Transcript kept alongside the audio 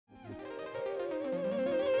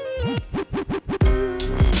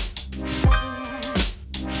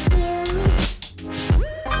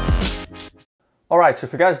Alright, so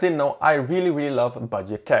if you guys didn't know, I really love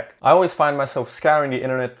budget tech. I always find myself scouring the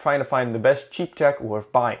internet trying to find the best cheap tech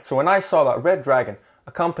worth buying. So when I saw that Redragon,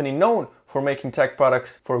 a company known for making tech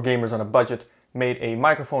products for gamers on a budget, made a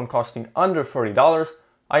microphone costing under $30,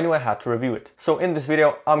 I knew I had to review it. So in this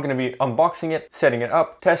video, I'm going to be unboxing it, setting it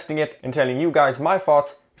up, testing it, and telling you guys my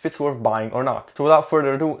thoughts if it's worth buying or not. So without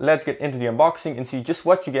further ado, let's get into the unboxing and see just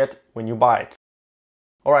what you get when you buy it.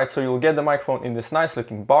 Alright, so you'll get the microphone in this nice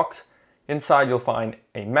looking box. Inside you'll find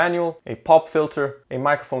a manual, a pop filter, a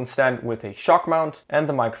microphone stand with a shock mount, and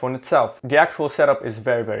the microphone itself. The actual setup is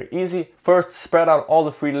very easy. First, spread out all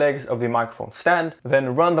the three legs of the microphone stand,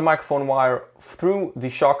 then run the microphone wire through the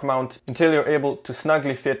shock mount until you're able to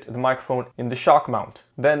snugly fit the microphone in the shock mount.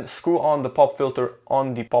 Then screw on the pop filter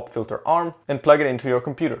on the pop filter arm and plug it into your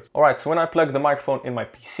computer. Alright, so when I plugged the microphone in my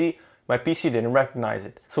PC didn't recognize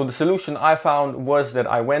it. So the solution I found was that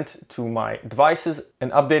I went to my devices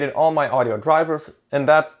and updated all my audio drivers, and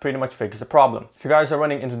that pretty much fixed the problem. If you guys are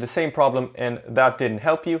running into the same problem and that didn't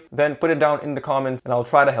help you, then put it down in the comments and I'll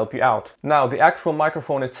try to help you out. Now, the actual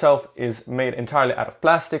microphone itself is made entirely out of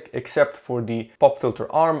plastic except for the pop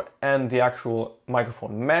filter arm and the actual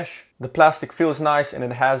microphone mesh. The plastic feels nice and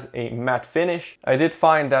it has a matte finish. I did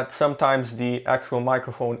find that sometimes the actual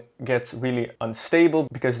microphone gets really unstable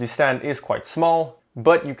because the stand is quite small,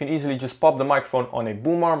 but you can easily just pop the microphone on a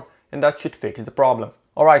boom arm and that should fix the problem.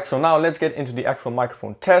 Alright, so now let's get into the actual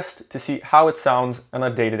microphone test to see how it sounds on a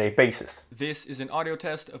day-to-day basis. This is an audio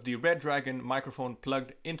test of the Redragon microphone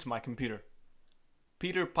plugged into my computer.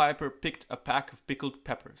 Peter Piper picked a pack of pickled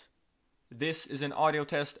peppers. This is an audio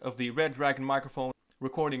test of the Redragon microphone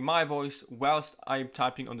recording my voice whilst I'm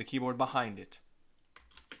typing on the keyboard behind it.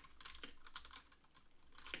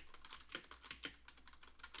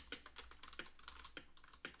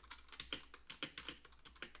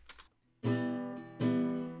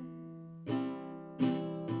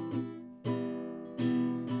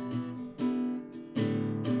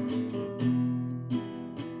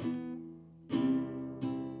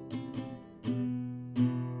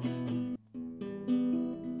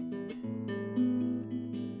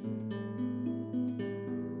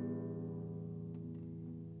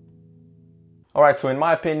 Alright, so in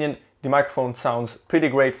my opinion, the microphone sounds pretty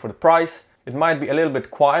great for the price. It might be a little bit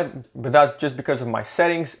quiet, but that's just because of my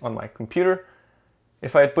settings on my computer.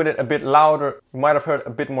 If I had put it a bit louder, you might have heard a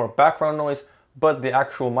bit more background noise, but the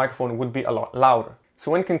actual microphone would be a lot louder.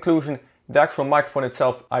 So in conclusion, the actual microphone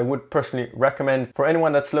itself, I would personally recommend for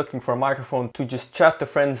anyone that's looking for a microphone to just chat to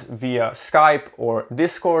friends via Skype or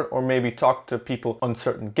Discord, or maybe talk to people on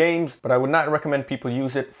certain games, but I would not recommend people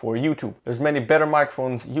use it for YouTube. There's many better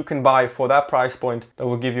microphones you can buy for that price point that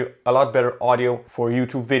will give you a lot better audio for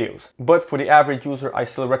YouTube videos. But for the average user, I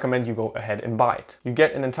still recommend you go ahead and buy it. You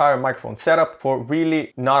get an entire microphone setup for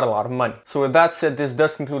really not a lot of money. So with that said, this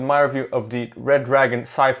does conclude my review of the Redragon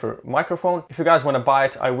Seyfert microphone. If you guys want to buy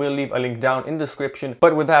it, I will leave a link down in the description.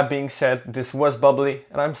 But with that being said, this was Bubbly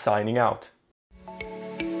and I'm signing out.